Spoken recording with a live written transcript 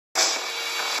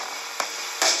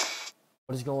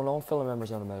What is going on, fellow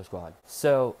members on the Moto Squad?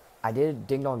 So, I did a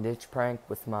Ding Dong Ditch prank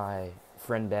with my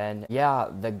friend Ben. Yeah,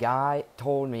 the guy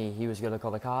told me he was gonna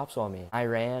call the cops on me. I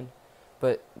ran,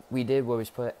 but we did what was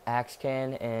put Axe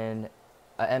can and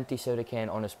an empty soda can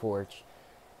on his porch.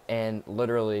 And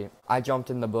literally, I jumped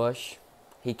in the bush.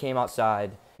 He came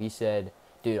outside. He said,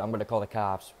 dude, I'm gonna call the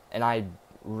cops. And I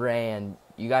ran.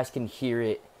 You guys can hear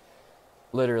it.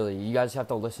 Literally, you guys have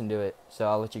to listen to it. So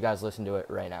I'll let you guys listen to it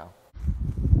right now.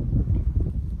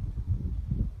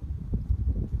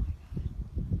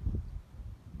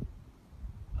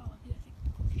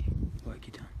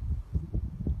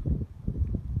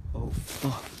 Oh,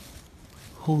 fuck.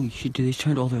 Holy shit, dude, they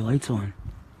turned all their lights on.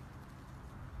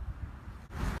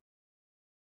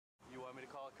 You want me to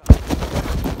call a cop?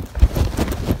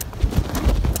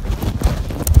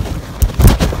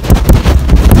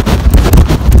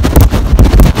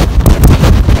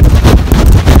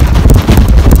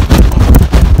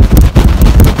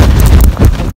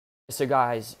 So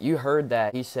guys, you heard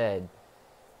that. He said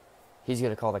he's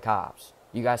gonna call the cops.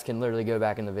 You guys can literally go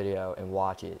back in the video and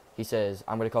watch it. He says,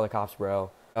 I'm gonna call the cops,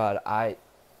 bro. God,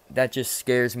 that just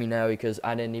scares me now because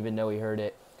I didn't even know he heard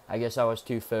it. I guess I was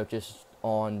too focused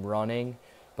on running,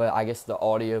 but I guess the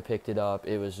audio picked it up.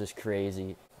 It was just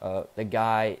crazy. The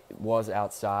guy was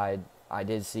outside. I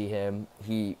did see him.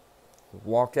 He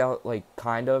walked out, like,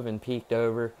 kind of, and peeked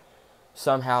over.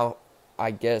 Somehow,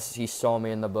 I guess he saw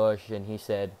me in the bush, and he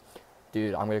said,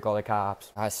 dude, I'm gonna call the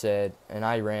cops. I said, and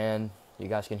I ran. You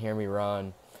guys can hear me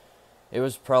run. It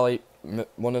was probably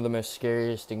one of the most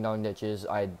scariest ding dong ditches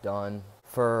I'd done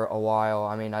for a while.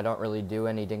 I mean, I don't really do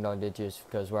any ding dong ditches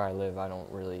because where I live, I don't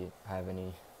really have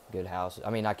any good houses. I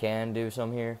mean, I can do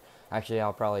some here. Actually,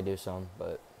 I'll probably do some,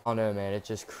 but I don't know, man. It's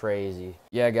just crazy.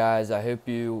 Yeah, guys, I hope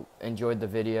you enjoyed the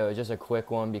video. It's just a quick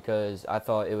one because I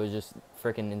thought it was just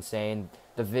freaking insane.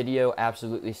 The video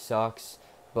absolutely sucks,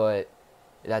 but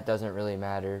that doesn't really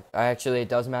matter. Actually, it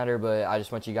does matter, but I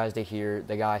just want you guys to hear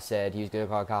the guy said he was gonna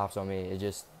call cops on me. It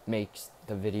just makes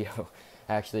the video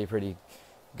actually pretty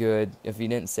good. If he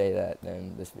didn't say that,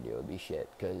 then this video would be shit,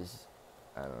 because,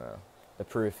 I don't know, the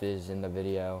proof is in the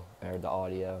video, or the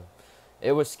audio.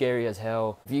 It was scary as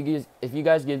hell. If you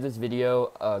guys give this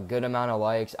video a good amount of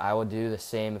likes, I will do the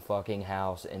same fucking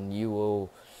house, and it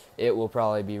will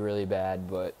probably be really bad,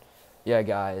 but yeah,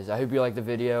 guys, I hope you like the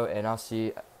video, and I'll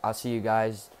see you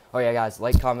guys. Oh yeah, guys,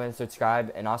 like, comment,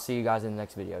 subscribe, and I'll see you guys in the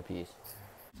next video. Peace.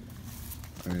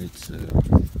 Alright, so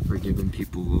we're giving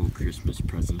people little Christmas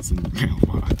presents in the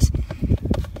mailbox.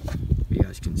 You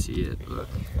guys can see it, but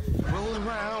rolling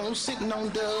around, sitting on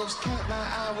doves, can't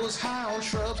lie, I was high on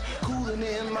shrubs, cooling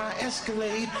in my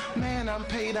Escalade. Man, I'm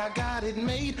paid, I got it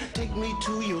made. Take me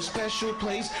to your special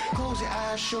place. Close your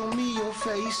eyes, show me your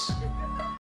face.